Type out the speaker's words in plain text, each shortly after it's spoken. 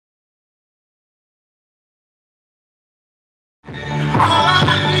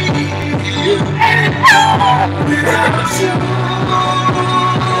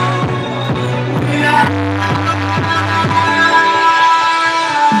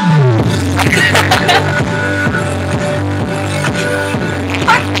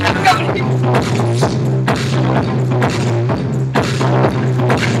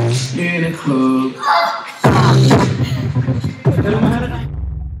In a club.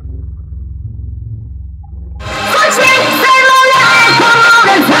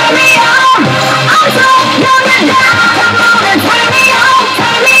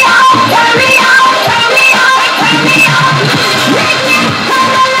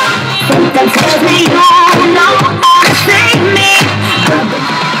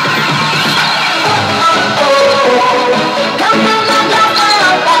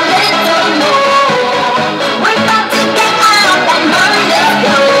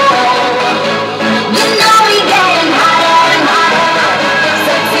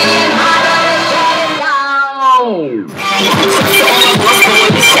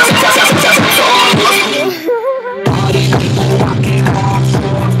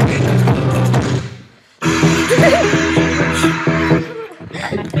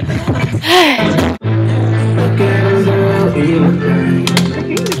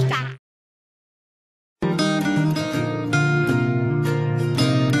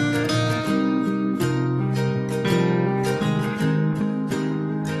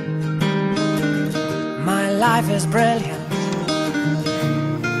 My life is brilliant.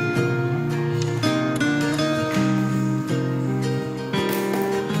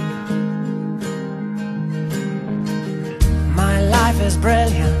 My life is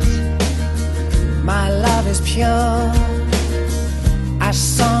brilliant. My love is pure. I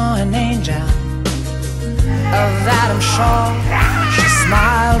saw an angel, of that I'm sure. She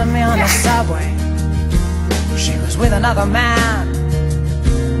smiled at me on the subway. She was with another man,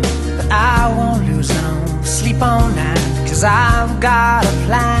 but I won't lose no sleep on that, 'cause I've got a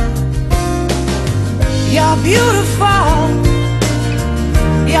plan. You're beautiful.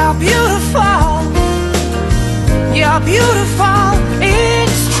 You're beautiful. You're beautiful.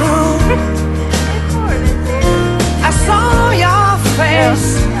 It's true. I saw your face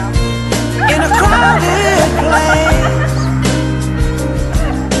in a crowded place,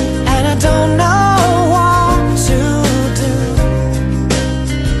 and I don't know what to do,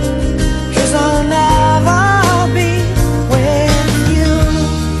 'cause I'll never be with you.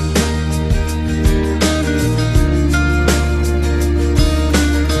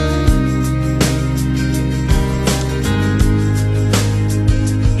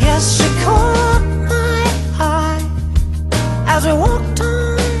 Yes, she caught my eye as we walked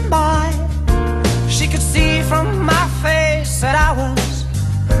on by. She could see from my face that I was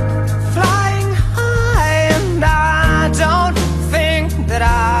flying high, and I don't think that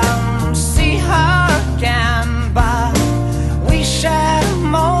I'll see her again, but we shared a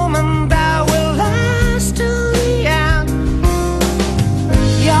moment that will last till the end.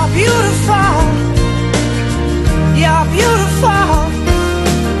 You're beautiful. You're beautiful.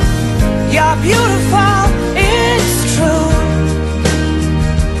 You're beautiful. It's true.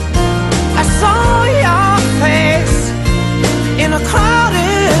 I saw your face in a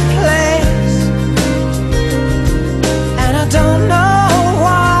crowded place, and I don't know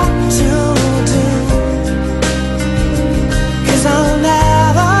what to do, 'cause I'll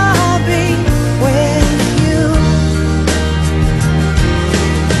never be with you.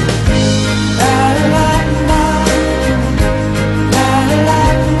 La la la, la la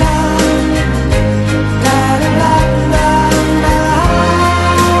la, la la la la.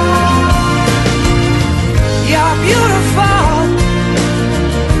 You're beautiful.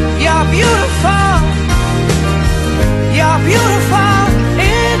 You're beautiful. You're beautiful.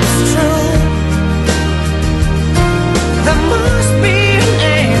 It's true. There must be an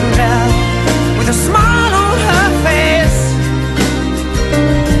angel with a smile on her face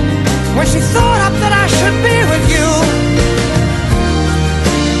when she thought up that I should be with you.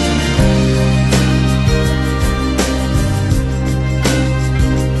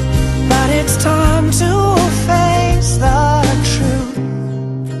 But it's time to face the truth.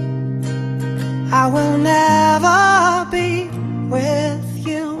 I will never be with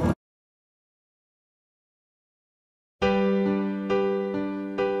you.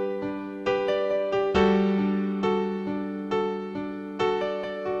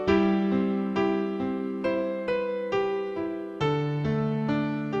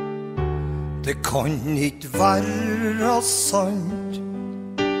 Det kan ikke være sant.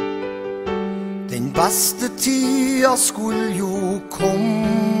 Den beste tida skulle jo komme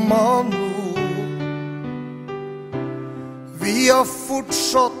nå. Vi Vi har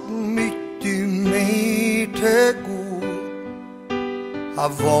fortsatt mye mer til god.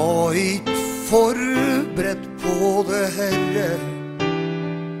 Jeg var ikke forberedt på det herre.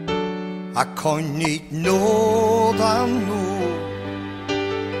 Jeg kan ikke nå deg nå.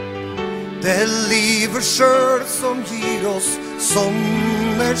 Det er livet selv som gir oss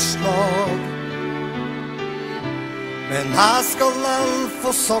sånne slag. Men jeg skal vel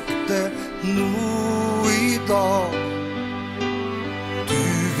få sagt det nå i dag.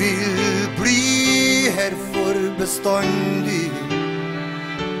 Du vil bli her for bestandig.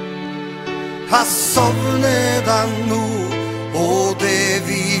 Jeg savner deg nå, og det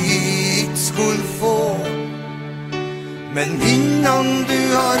vi ikke skulle få. Men minnene du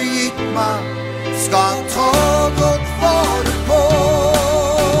har gitt meg, skal ta godt vare på.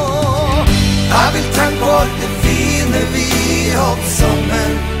 Jeg vil tenke på alt det fine vi hadde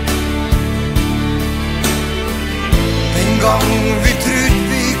sammen. Den gang vi trodde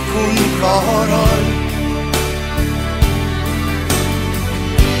vi kunne klare alt.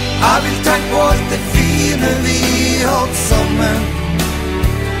 Jeg vil tenke på alt det fine vi hadde sammen.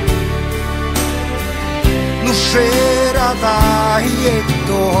 Nå ser jeg deg i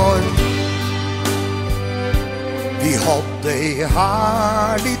ett og alt. Vi hadde en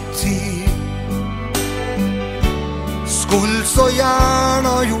herlig tid. Skulle så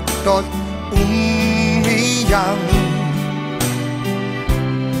gjerne ha gjort alt om igjen.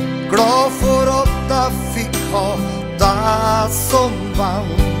 Glad for at jeg fikk ha deg som venn.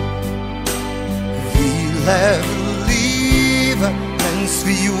 Vi levde livet mens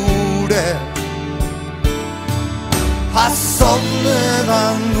vi gjorde det. Jeg savner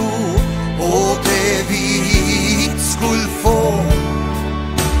deg nå, og det vi ikke skulle få.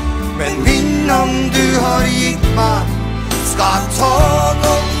 Men minnene du har gitt meg, skal jeg ta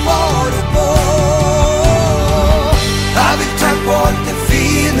godt vare på. Jeg vil tenke på alt det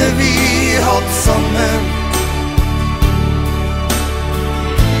fine vi hadde sammen.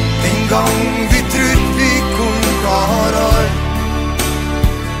 Den gang vi trodde vi kunne klare alt.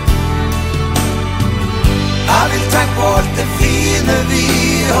 Jeg vil tenke på alt det fine vi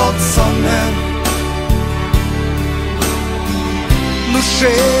hadde sammen. Nå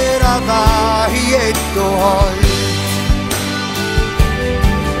ser jeg deg i ett og alt.